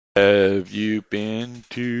Have you been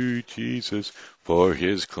to Jesus for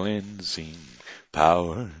his cleansing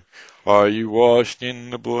power? Are you washed in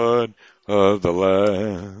the blood of the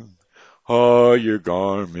Lamb? Are your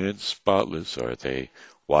garments spotless? Are they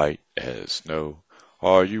white as snow?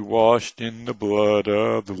 Are you washed in the blood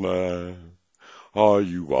of the Lamb? Are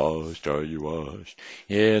you washed? Are you washed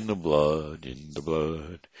in the blood,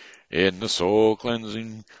 in the soul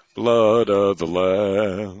cleansing blood of the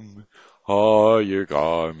Lamb? Are your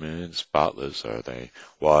garments spotless? Are they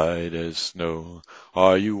white as snow?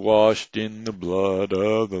 Are you washed in the blood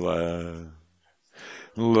of the Lamb?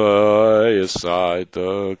 Lay aside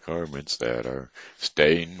the garments that are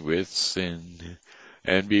stained with sin,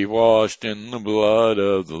 and be washed in the blood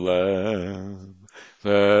of the Lamb.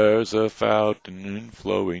 There's a fountain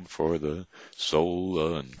flowing for the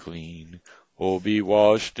soul unclean. Oh, be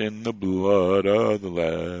washed in the blood of the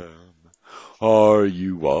Lamb. Are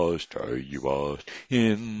you washed? Are you washed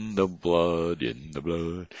in the blood, in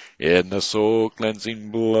the soul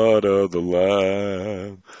cleansing blood of the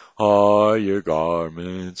Lamb? Are your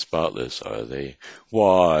garments spotless? Are they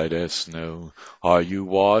white as snow? Are you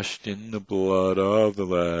washed in the blood of the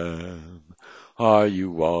Lamb? Are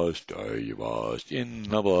you washed? Are you washed in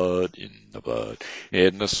the blood,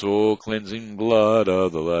 in the soul cleansing blood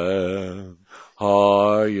of the Lamb?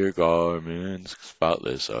 Are your garments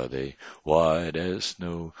spotless? Are they white as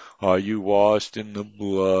snow? Are you washed in the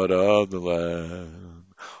blood of the Lamb?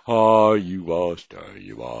 Are you washed? Are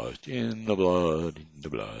you washed in the blood,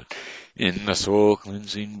 in the soul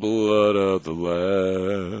cleansing blood of the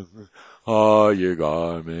Lamb? Are your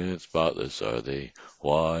garments spotless? Are they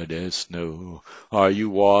white as snow? Are you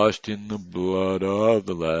washed in the blood of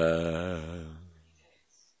the Lamb?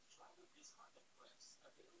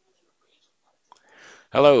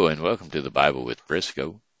 Hello and welcome to the Bible with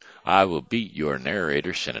Briscoe. I will be your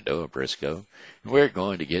narrator, Shenandoah Briscoe, and we're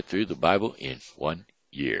going to get through the Bible in 1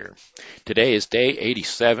 year. Today is day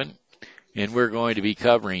 87, and we're going to be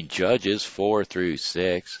covering Judges 4 through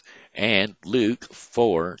 6 and Luke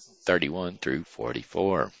 4:31 through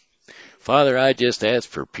 44. Father, I just ask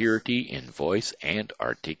for purity in voice and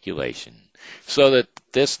articulation, so that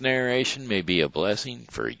this narration may be a blessing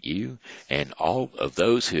for you and all of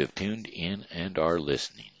those who have tuned in and are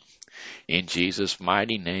listening. In Jesus'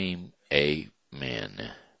 mighty name,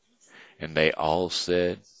 amen. And they all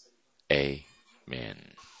said, amen.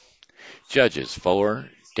 Judges 4,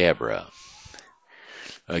 Deborah.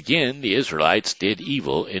 Again, the Israelites did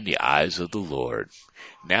evil in the eyes of the Lord,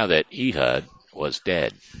 now that Ehud was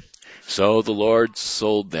dead. So the Lord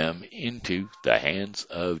sold them into the hands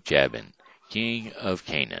of Jabin, king of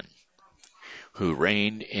Canaan, who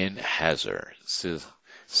reigned in Hazor.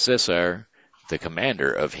 Sisera, the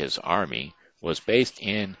commander of his army, was based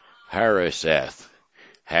in Harosheth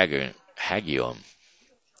Hagium,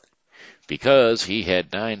 because he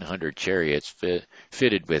had 900 chariots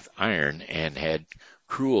fitted with iron and had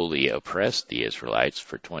cruelly oppressed the Israelites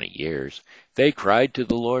for 20 years. They cried to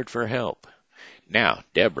the Lord for help. Now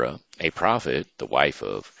Deborah, a prophet, the wife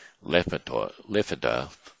of Lephidah,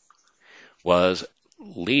 was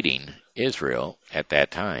leading Israel at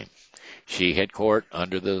that time. She had court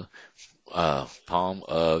under the palm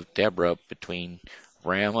of Deborah between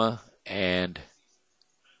Ramah and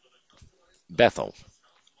Bethel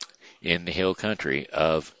in the hill country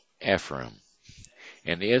of Ephraim.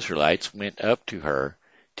 And the Israelites went up to her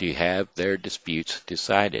to have their disputes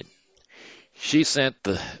decided. She sent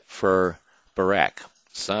for Barak,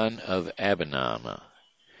 son of Abinah,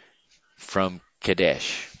 from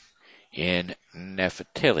Kadesh in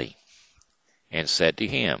Naphtali, and said to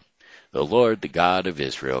him, The Lord, the God of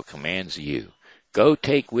Israel, commands you, Go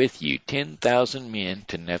take with you 10,000 men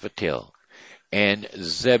to Naphtali and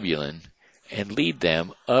Zebulun, and lead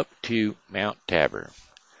them up to Mount Tabor.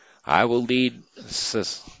 I will lead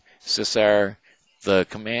Sisera, the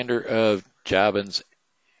commander of Jabin's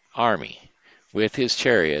army, with his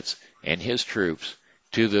chariots and his troops,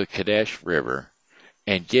 to the Kadesh River,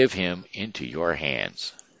 and give him into your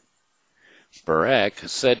hands. Barak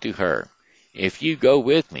said to her, If you go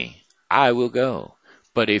with me, I will go,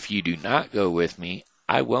 but if you do not go with me,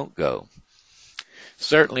 I won't go.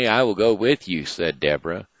 Certainly I will go with you, said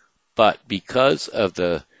Deborah, but because of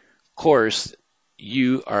the course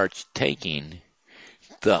you are taking,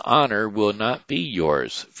 the honor will not be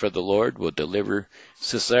yours, for the Lord will deliver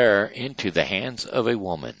Sisera into the hands of a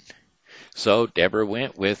woman. So Deborah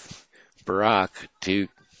went with Barak to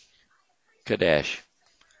Kadesh.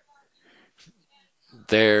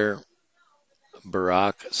 There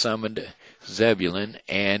Barak summoned Zebulun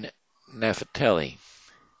and Naphtali,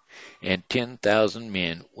 and 10,000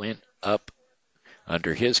 men went up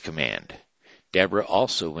under his command. Deborah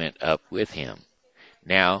also went up with him.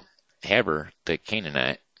 Now Heber the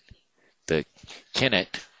the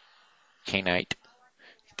Kenite, Canite,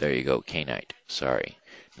 there you go, Canite, sorry.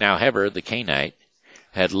 Now Heber the Canite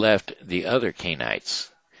had left the other Canaanites,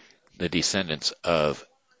 the descendants of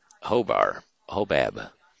Hobab,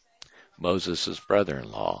 Moses'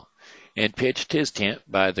 brother-in-law, and pitched his tent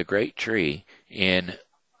by the great tree in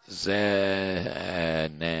Zaananim,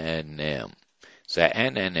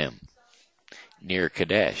 near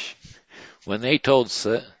Kadesh. When they told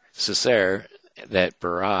Sisera that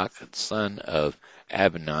Barak, son of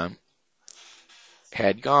Abinadab,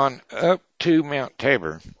 had gone up to Mount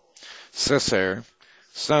Tabor, Sisera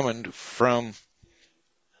summoned from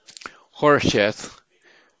Horesheth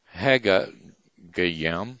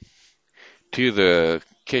Haggayim to the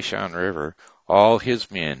Kishon River all his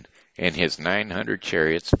men and his 900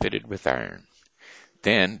 chariots fitted with iron.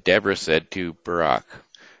 Then Deborah said to Barak,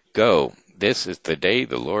 Go, this is the day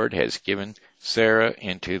the Lord has given Sisera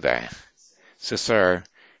into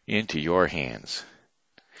your hands.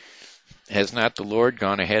 Has not the Lord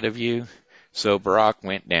gone ahead of you? So Barak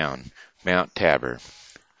went down Mount Tabor,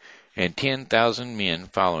 and 10,000 men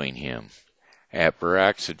following him. At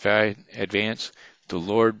Barak's advance, the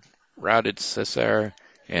Lord routed Sisera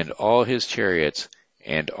and all his chariots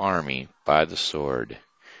and army by the sword.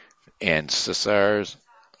 And Sisera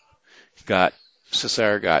got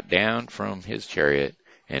down from his chariot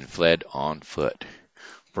and fled on foot.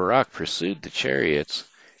 Barak pursued the chariots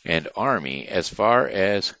and army as far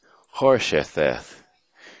as Horesheth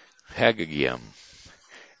Haggayim,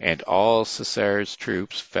 and all Sisera's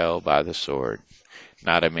troops fell by the sword.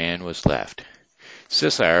 Not a man was left.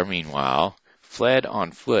 Sisera, meanwhile, fled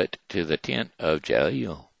on foot to the tent of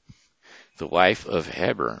Jael, the wife of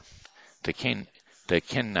Heber, the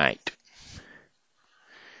Kenite,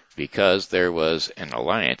 because there was an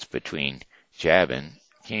alliance between Jabin,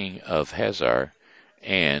 king of Hazar,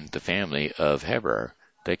 and the family of Heber,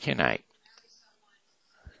 the Kenite.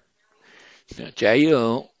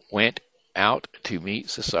 Jael went out to meet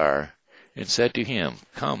Sisera and said to him,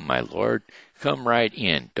 Come, my lord, come right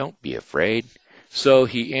in, don't be afraid. So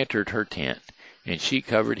he entered her tent, and she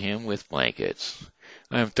covered him with blankets.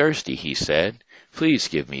 I am thirsty, he said. Please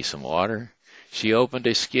give me some water. She opened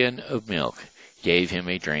a skin of milk, gave him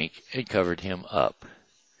a drink, and covered him up.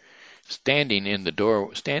 Stand in the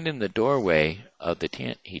doorway of the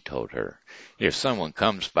tent, he told her. If someone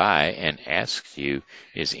comes by and asks you,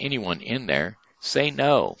 Is anyone in there? Say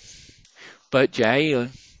no. But Jael,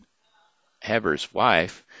 Heber's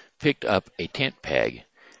wife, picked up a tent peg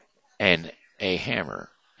and a hammer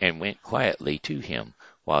and went quietly to him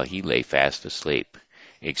while he lay fast asleep,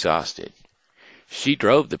 exhausted. She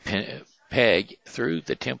drove the peg through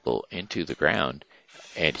the temple into the ground,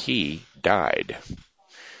 and he died.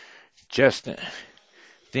 Just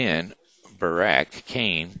then Barak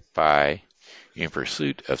came by in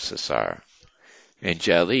pursuit of Sisera, and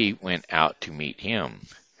Jael went out to meet him.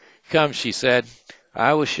 Come, she said,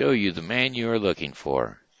 I will show you the man you are looking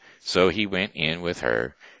for. So he went in with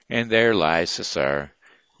her, and there lies Sisera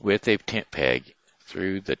with a tent peg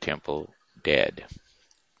through the temple, dead.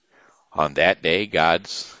 On that day God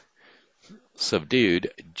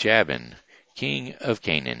subdued Jabin, king of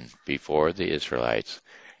Canaan, before the Israelites,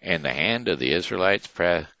 and the hand of the Israelites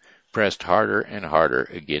pressed harder and harder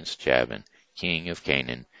against Jabin, king of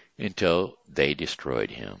Canaan, until they destroyed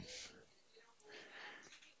him.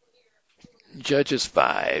 Judges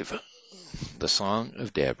 5, the Song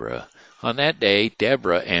of Deborah. On that day,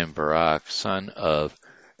 Deborah and Barak, son of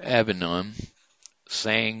Abinoam,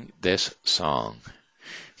 sang this song.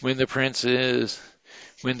 When the princess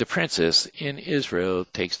in Israel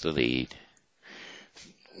takes the lead,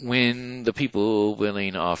 when the people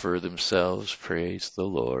willing offer themselves, praise the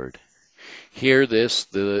Lord. Hear this,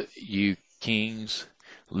 you kings,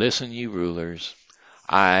 listen, you rulers.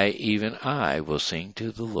 Even I, will sing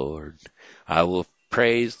to the Lord. I will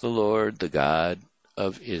praise the Lord, the God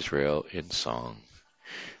of Israel, in song.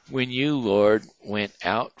 When you, Lord, went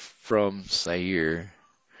out from Seir,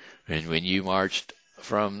 and when you marched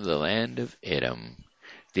from the land of Edom,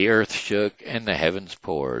 the earth shook and the heavens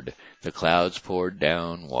poured, the clouds poured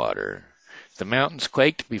down water. The mountains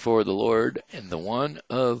quaked before the Lord, and the one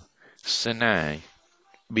of Sinai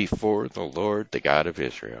before the Lord, the God of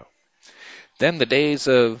Israel. Then the days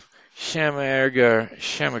of Shamager,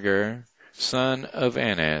 son of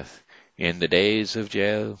Anath, in the days of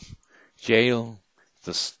Jael,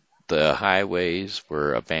 the highways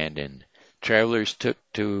were abandoned. Travelers took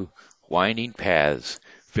to winding paths.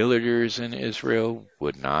 Villagers in Israel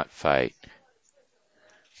would not fight.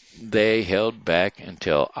 They held back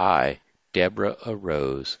until I, Deborah,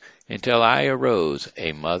 arose until I arose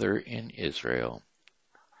a mother in Israel.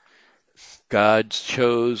 God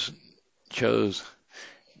chose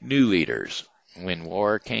new leaders when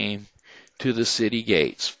war came to the city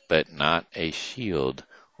gates, but not a shield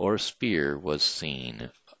or spear was seen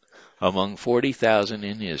among 40,000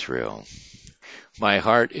 in Israel. My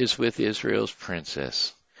heart is with Israel's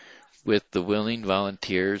princess, with the willing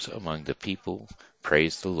volunteers among the people.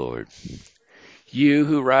 Praise the Lord. You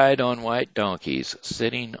who ride on white donkeys,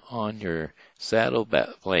 sitting on your saddle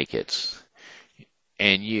blankets,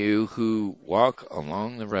 and you who walk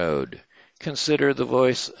along the road, consider the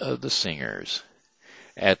voice of the singers.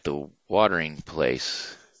 At the watering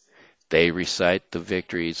place, they recite the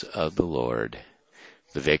victories of the Lord,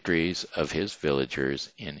 the victories of his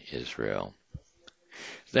villagers in Israel.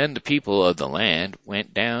 Then the people of the land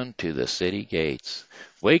went down to the city gates.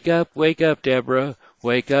 Wake up, Deborah!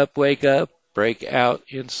 Wake up, break out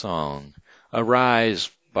in song. Arise,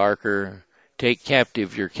 Barker, take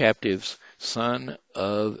captive your captives, son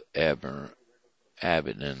of Abidan.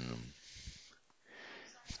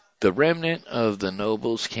 The remnant of the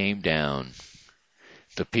nobles came down.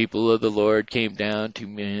 The people of the Lord came down to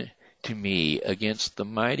me against the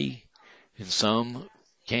mighty, and some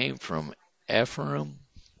came from Ephraim,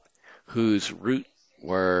 whose roots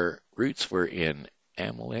were in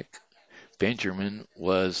Amalek. Benjamin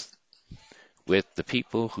was with the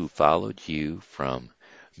people who followed you from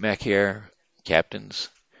Machir. Captains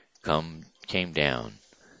came down.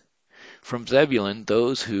 From Zebulun,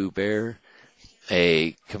 those who bear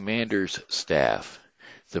a commander's staff.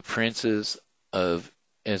 The princes of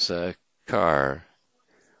Issachar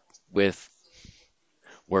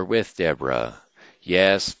were with Deborah.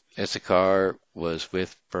 Yes, Issachar was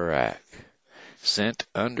with Barak, sent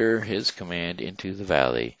under his command into the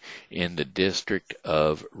valley in the district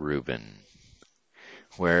of Reuben,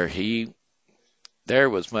 where there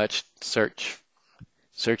was much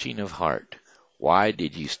searching of heart. Why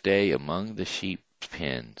did you stay among the sheep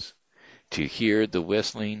pens to hear the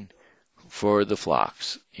whistling for the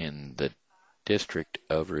flocks in the district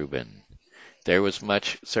of Reuben? There was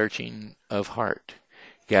much searching of heart.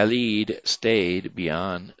 Galilee stayed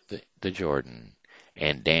beyond the Jordan,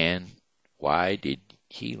 and Dan, why did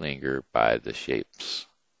he linger by the ships?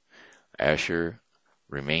 Asher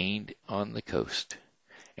remained on the coast,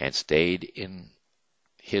 and stayed in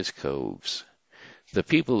his coves. The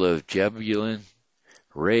people of Jebulun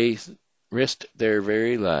risked their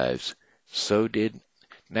very lives. So did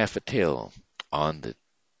Naphtali on the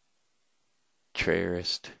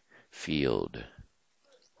terraced field.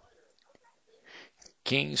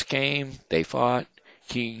 Kings came, they fought.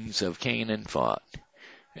 Kings of Canaan fought.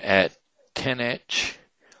 At Tenech,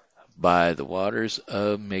 by the waters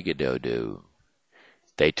of Megiddo,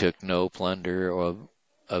 they took no plunder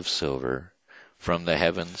of silver. From the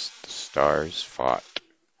heavens the stars fought.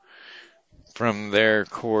 From their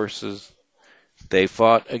courses they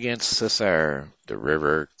fought against Sisera. The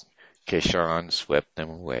river Kishon swept them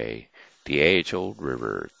away. The age-old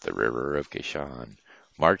river, the river of Kishon.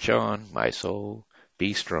 March on, my soul,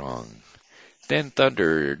 be strong. Then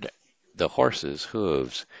thundered the horses'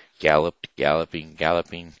 hooves, galloping,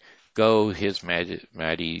 go his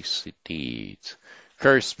mighty steeds.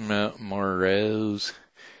 Curse Morez,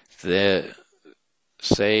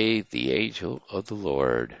 say the angel of the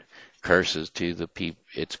Lord, curses to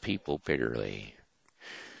its people bitterly.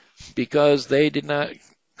 Because they did not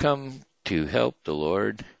come to help the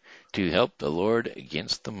Lord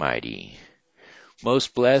against the mighty.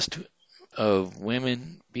 Most blessed of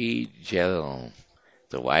women be Jael,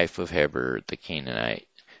 the wife of Heber the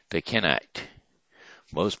Kenite.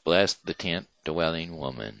 Most blessed the tent-dwelling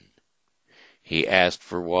woman. He asked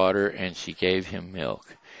for water, and she gave him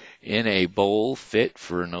milk. In a bowl fit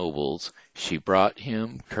for nobles, she brought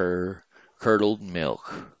him curdled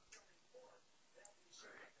milk.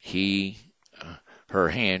 Her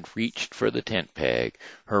hand reached for the tent peg,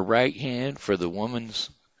 her right hand for the workman's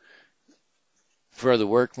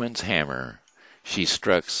hammer. She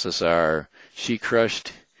struck Sisera, she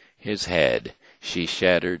crushed his head, she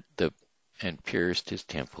shattered and pierced his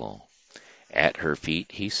temple. At her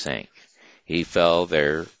feet he sank. He fell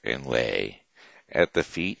there and lay. At her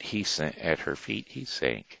feet he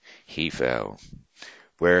sank. He fell.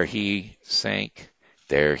 Where he sank,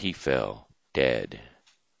 there he fell, dead.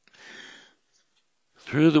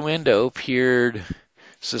 Through the window peered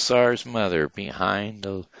Sisera's mother. Behind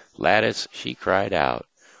the lattice she cried out,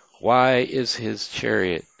 "Why is his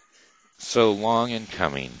chariot so long in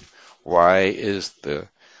coming? Why is the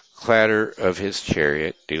clatter of his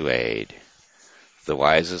chariot delayed?" The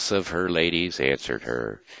wisest of her ladies answered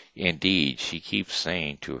her, "Indeed," she keeps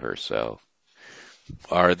saying to herself,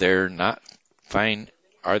 Are there not find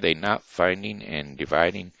are they not finding and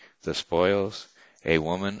dividing the spoils, a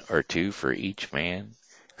woman or two for each man?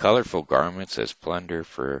 Colorful garments as plunder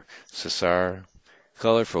for Sisar,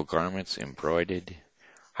 colorful garments embroidered,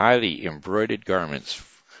 highly embroidered garments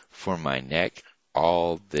for my neck.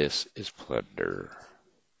 All this is plunder.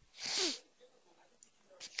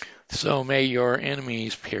 So may your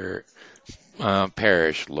enemies perish,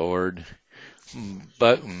 Lord,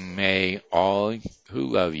 but may all who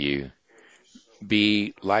love you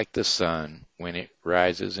be like the sun when it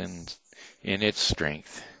rises in its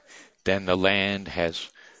strength. Then the land has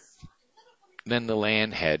then the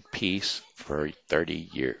land had peace for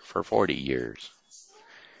 40 years.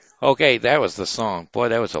 Okay, that was the song. Boy,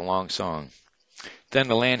 that was a long song. Then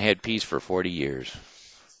the land had peace for 40 years.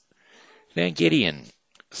 Then Gideon,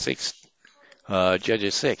 6,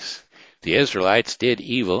 Judges 6. The Israelites did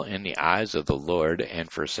evil in the eyes of the Lord,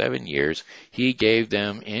 and for 7 years he gave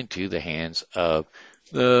them into the hands of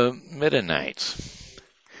the Midianites.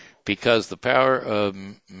 Because the power of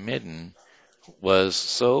Midian was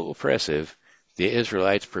so oppressive, the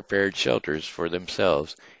Israelites prepared shelters for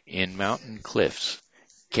themselves in mountain cliffs,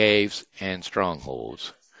 caves, and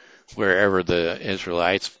strongholds. Wherever the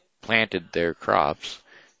Israelites planted their crops,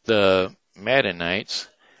 the Midianites,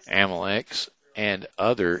 Amaleks, and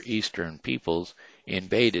other eastern peoples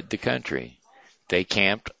invaded the country. They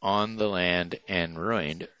camped on the land and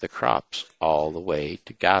ruined the crops all the way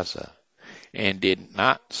to Gaza, and did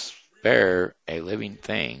not spare a living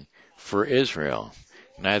thing for Israel,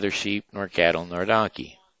 neither sheep nor cattle nor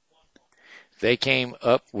donkey. They came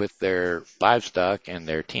up with their livestock and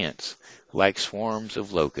their tents, like swarms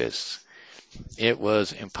of locusts. It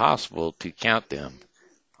was impossible to count them,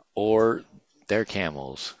 or their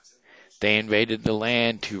camels. They invaded the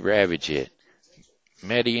land to ravage it.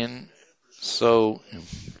 Median so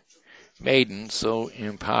Maiden so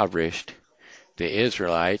impoverished the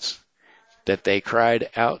Israelites that they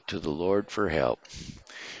cried out to the Lord for help.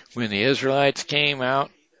 When the Israelites came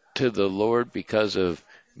out to the Lord because of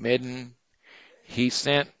Midian, he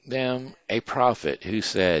sent them a prophet who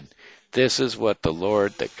said, "This is what the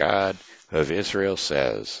Lord, the God of Israel,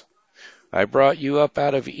 says. I brought you up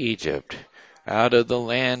out of Egypt. Out of the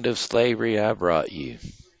land of slavery I brought you.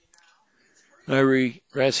 I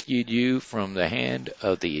rescued you from the hand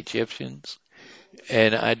of the Egyptians,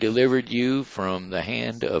 and I delivered you from the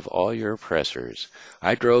hand of all your oppressors.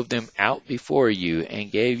 I drove them out before you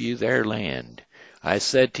and gave you their land. I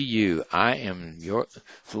said to you, I am the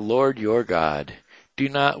Lord your God. Do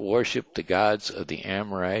not worship the gods of the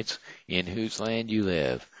Amorites in whose land you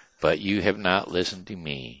live, but you have not listened to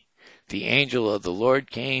me. The angel of the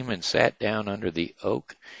Lord came and sat down under the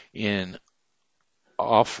oak in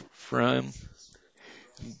Ophrah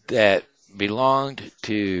that belonged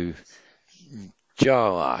to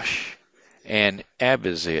Joash and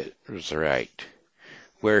Abizrite,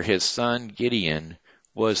 where his son Gideon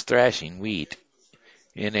was thrashing wheat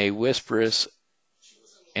in a winepress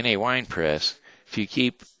to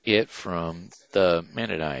keep it from the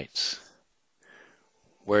Midianites.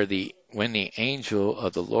 When the angel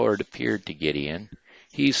of the Lord appeared to Gideon,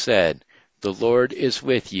 he said, "The Lord is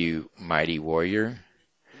with you, mighty warrior."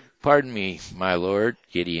 "Pardon me, my lord,"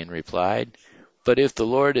 Gideon replied, "but if the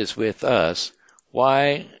Lord is with us,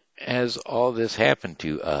 why has all this happened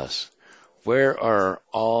to us? Where are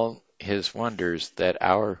all his wonders that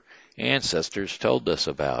our ancestors told us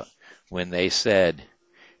about when they said,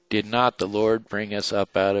 'Did not the Lord bring us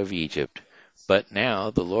up out of Egypt?' But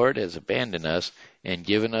now the Lord has abandoned us and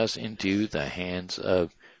given us into the hands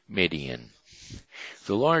of Midian."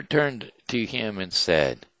 The Lord turned to him and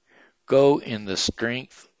said, "Go in the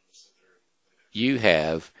strength you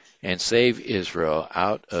have and save Israel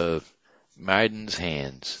out of Midian's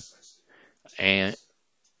hands. And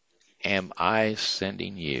am I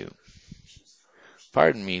sending you?"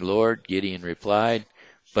 "Pardon me, Lord," Gideon replied,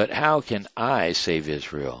 "but how can I save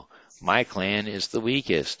Israel? My clan is the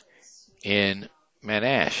weakest in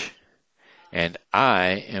Manasseh, and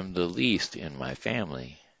I am the least in my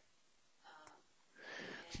family."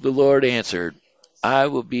 The Lord answered, "I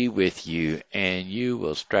will be with you, and you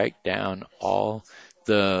will strike down all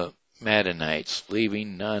the Midianites,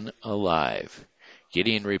 leaving none alive."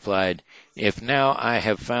 Gideon replied, "If now I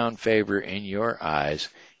have found favor in your eyes,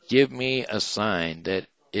 give me a sign that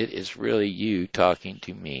it is really you talking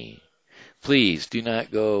to me. Please do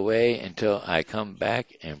not go away until I come back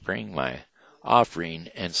and bring my offering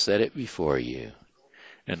and set it before you."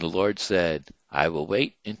 And the Lord said, "I will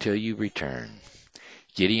wait until you return."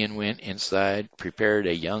 Gideon went inside, prepared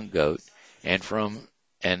a young goat, and from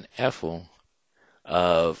an ephah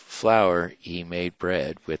of flour he made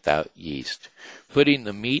bread without yeast. Putting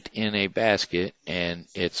the meat in a basket and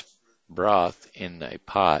its broth in a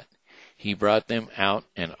pot, he brought them out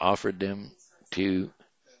and offered them to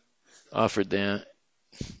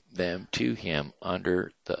him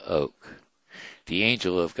under the oak. The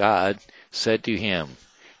angel of God said to him,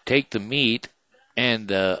 "Take the meat and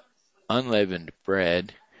the unleavened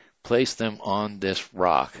bread, place them on this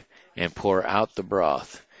rock, and pour out the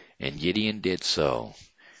broth." And Gideon did so.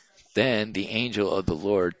 Then the angel of the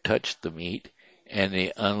Lord touched the meat and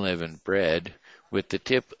the unleavened bread with the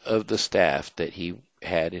tip of the staff that he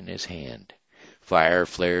had in his hand. Fire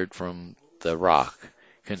flared from the rock,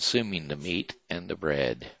 consuming the meat and the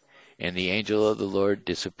bread, and the angel of the Lord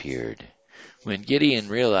disappeared. When Gideon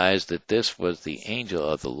realized that this was the angel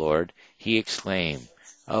of the Lord, he exclaimed,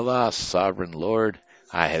 "Alas, sovereign Lord,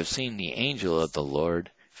 I have seen the angel of the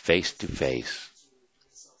Lord face to face."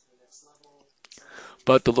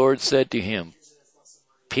 But the Lord said to him,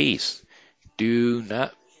 "Peace, do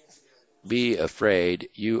not be afraid,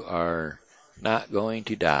 you are not going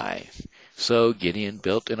to die." So Gideon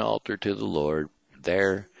built an altar to the Lord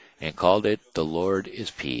there and called it "The Lord is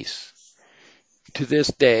Peace." To this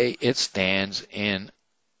day it stands in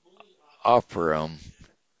Opherim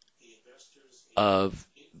of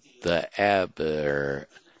the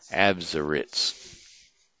Abzerites.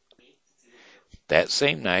 That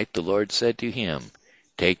same night the Lord said to him,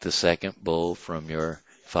 "Take the second bull from your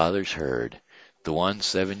father's herd, the one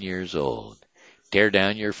 7 years old. Tear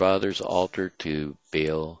down your father's altar to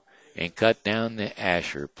Baal, and cut down the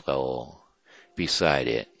Asher pole beside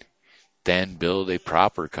it. Then build a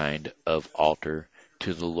proper kind of altar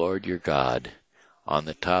to the Lord your God on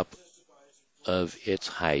the top of its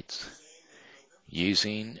heights,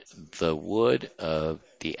 using the wood of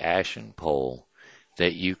the ashen pole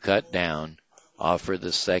that you cut down. Offer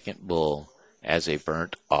the second bull as a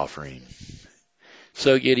burnt offering."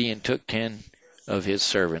 So Gideon took 10 of his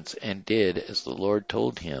servants and did as the Lord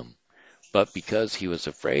told him. But because he was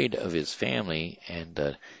afraid of his family and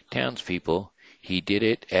the townspeople, he did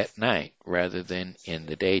it at night rather than in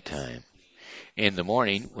the daytime. In the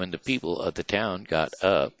morning, when the people of the town got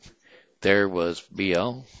up, there was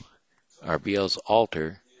Baal's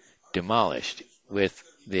altar, demolished, with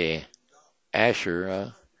the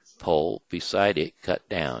Asherah pole beside it cut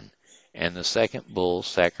down, and the second bull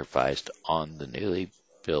sacrificed on the newly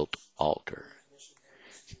built altar.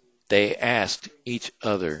 They asked each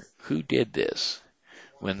other, "Who did this?"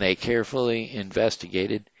 When they carefully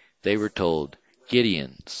investigated, they were told,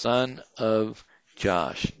 "Gideon, son of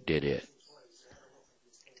Josh, did it."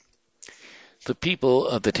 The people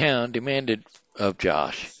of the town demanded of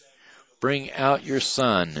Josh, "Bring out your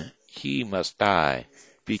son. He must die,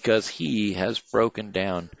 because he has broken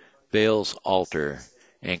down Baal's altar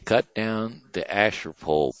and cut down the Asher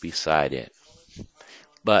pole beside it."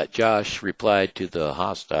 But Josh replied to the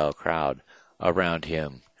hostile crowd around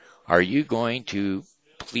him, "Are you going to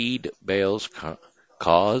plead Baal's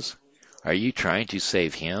cause? Are you trying to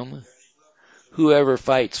save him? Whoever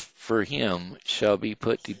fights for him shall be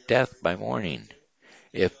put to death by morning.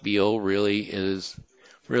 If Baal really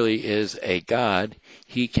is a god,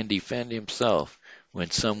 he can defend himself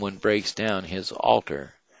when someone breaks down his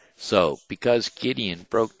altar." So, because Gideon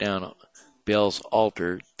broke down Baal's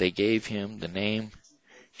altar, they gave him the name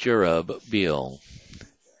Jerub-Baal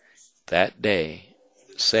that day,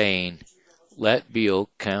 saying, "Let Baal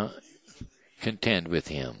contend with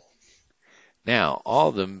him." Now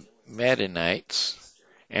all the Midianites,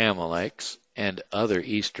 Amalekites, and other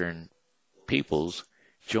eastern peoples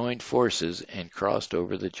joined forces and crossed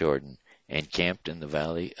over the Jordan and camped in the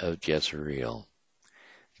valley of Jezreel.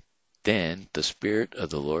 Then the Spirit of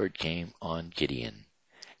the Lord came on Gideon,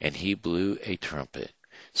 and he blew a trumpet,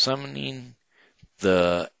 summoning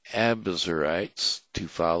the Abzerites to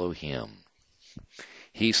follow him.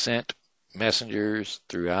 He sent messengers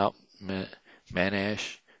throughout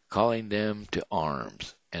Manasseh, calling them to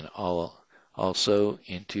arms, and also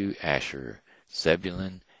into Asher,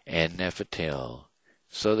 Zebulun, and Naphtali,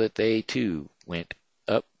 so that they too went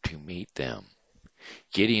up to meet them.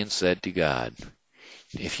 Gideon said to God,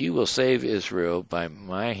 "If you will save Israel by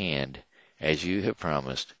my hand, as you have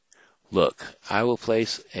promised, look, I will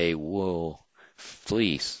place a wool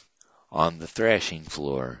fleece on the threshing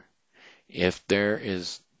floor. If there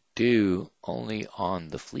is dew only on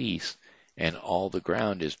the fleece, and all the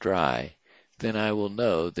ground is dry, then I will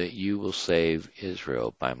know that you will save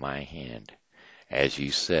Israel by my hand, as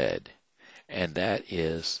you said." And that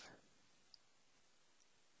is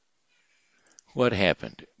what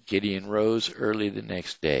happened. Gideon rose early the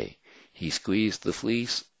next day. He squeezed the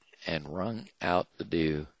fleece and wrung out the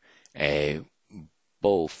dew. A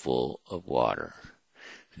bowl full of water.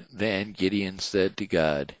 Then Gideon said to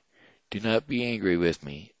God, "Do not be angry with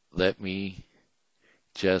me. Let me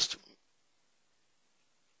just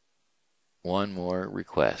one more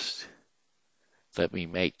request. Let me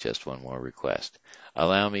make just one more request.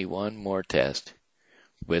 Allow me one more test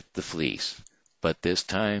with the fleece, but this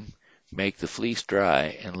time make the fleece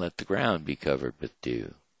dry and let the ground be covered with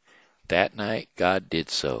dew." That night God did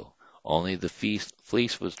so. Only the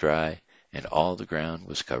fleece was dry, and all the ground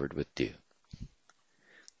was covered with dew.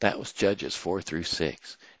 That was Judges 4 through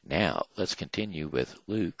 6. Now let's continue with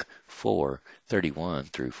Luke 4:31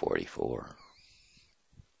 through 44.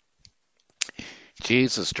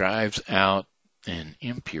 Jesus drives out an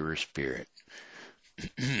impure spirit.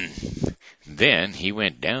 Then he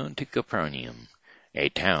went down to Capernaum, a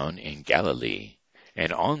town in Galilee,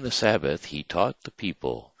 and on the Sabbath he taught the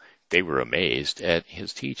people. They were amazed at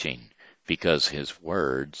his teaching, because his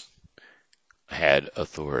words had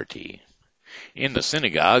authority. In the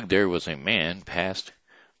synagogue there was a man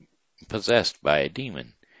possessed by a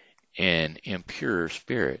demon, an impure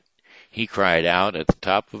spirit. He cried out at the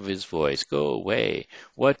top of his voice, "Go away!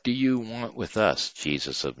 What do you want with us,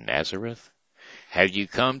 Jesus of Nazareth? Have you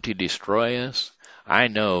come to destroy us? I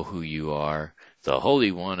know who you are, the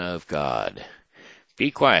Holy One of God."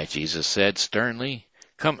 "Be quiet," Jesus said sternly.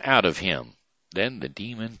 "Come out of him." Then the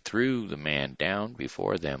demon threw the man down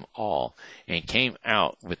before them all and came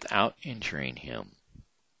out without injuring him.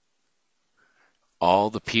 All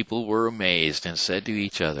the people were amazed and said to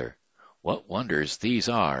each other, "What wonders these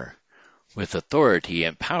are!" With authority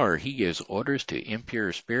and power he gives orders to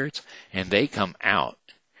impure spirits, and they come out.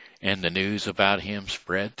 And the news about him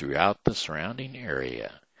spread throughout the surrounding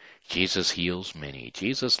area. Jesus heals many.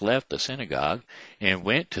 Jesus left the synagogue and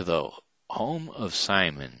went to the home of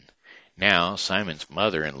Simon. Now Simon's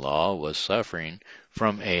mother-in-law was suffering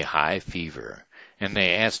from a high fever, and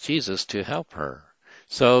they asked Jesus to help her.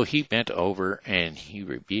 So he bent over and he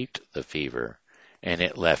rebuked the fever, and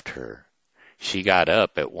it left her. She got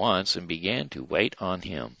up at once and began to wait on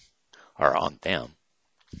him, or on them.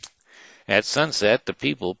 At sunset, the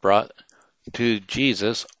people brought to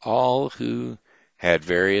Jesus all who had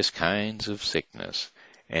various kinds of sickness,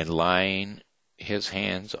 and laying his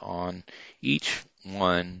hands on each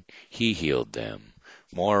one, he healed them.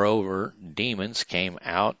 Moreover, demons came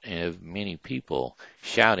out of many people,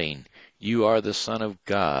 shouting, "You are the Son of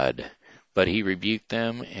God." But he rebuked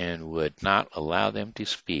them and would not allow them to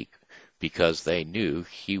speak, because they knew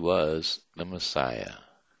he was the Messiah.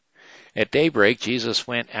 At daybreak, Jesus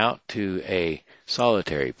went out to a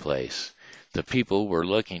solitary place. The people were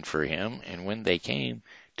looking for him, and when they came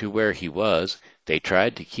to where he was, they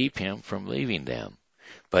tried to keep him from leaving them.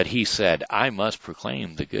 But he said, "I must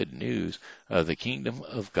proclaim the good news of the kingdom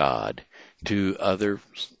of God to other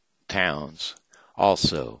towns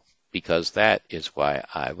also, because that is why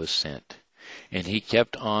I was sent." And he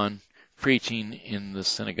kept on preaching in the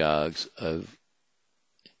synagogues of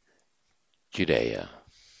Judea.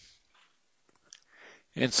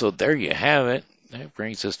 And so there you have it. That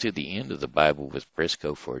brings us to the end of the Bible with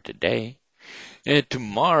Briscoe for today. And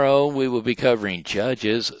tomorrow we will be covering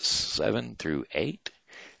Judges 7 through 8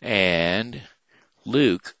 and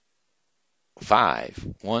Luke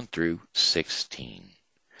 5, 1 through 16.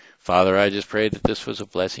 Father, I just pray that this was a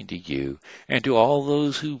blessing to you and to all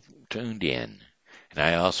those who tuned in. And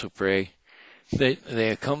I also pray that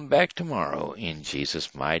they come back tomorrow in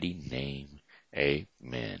Jesus' mighty name.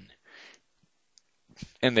 Amen.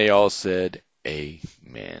 And they all said,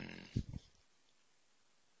 Amen.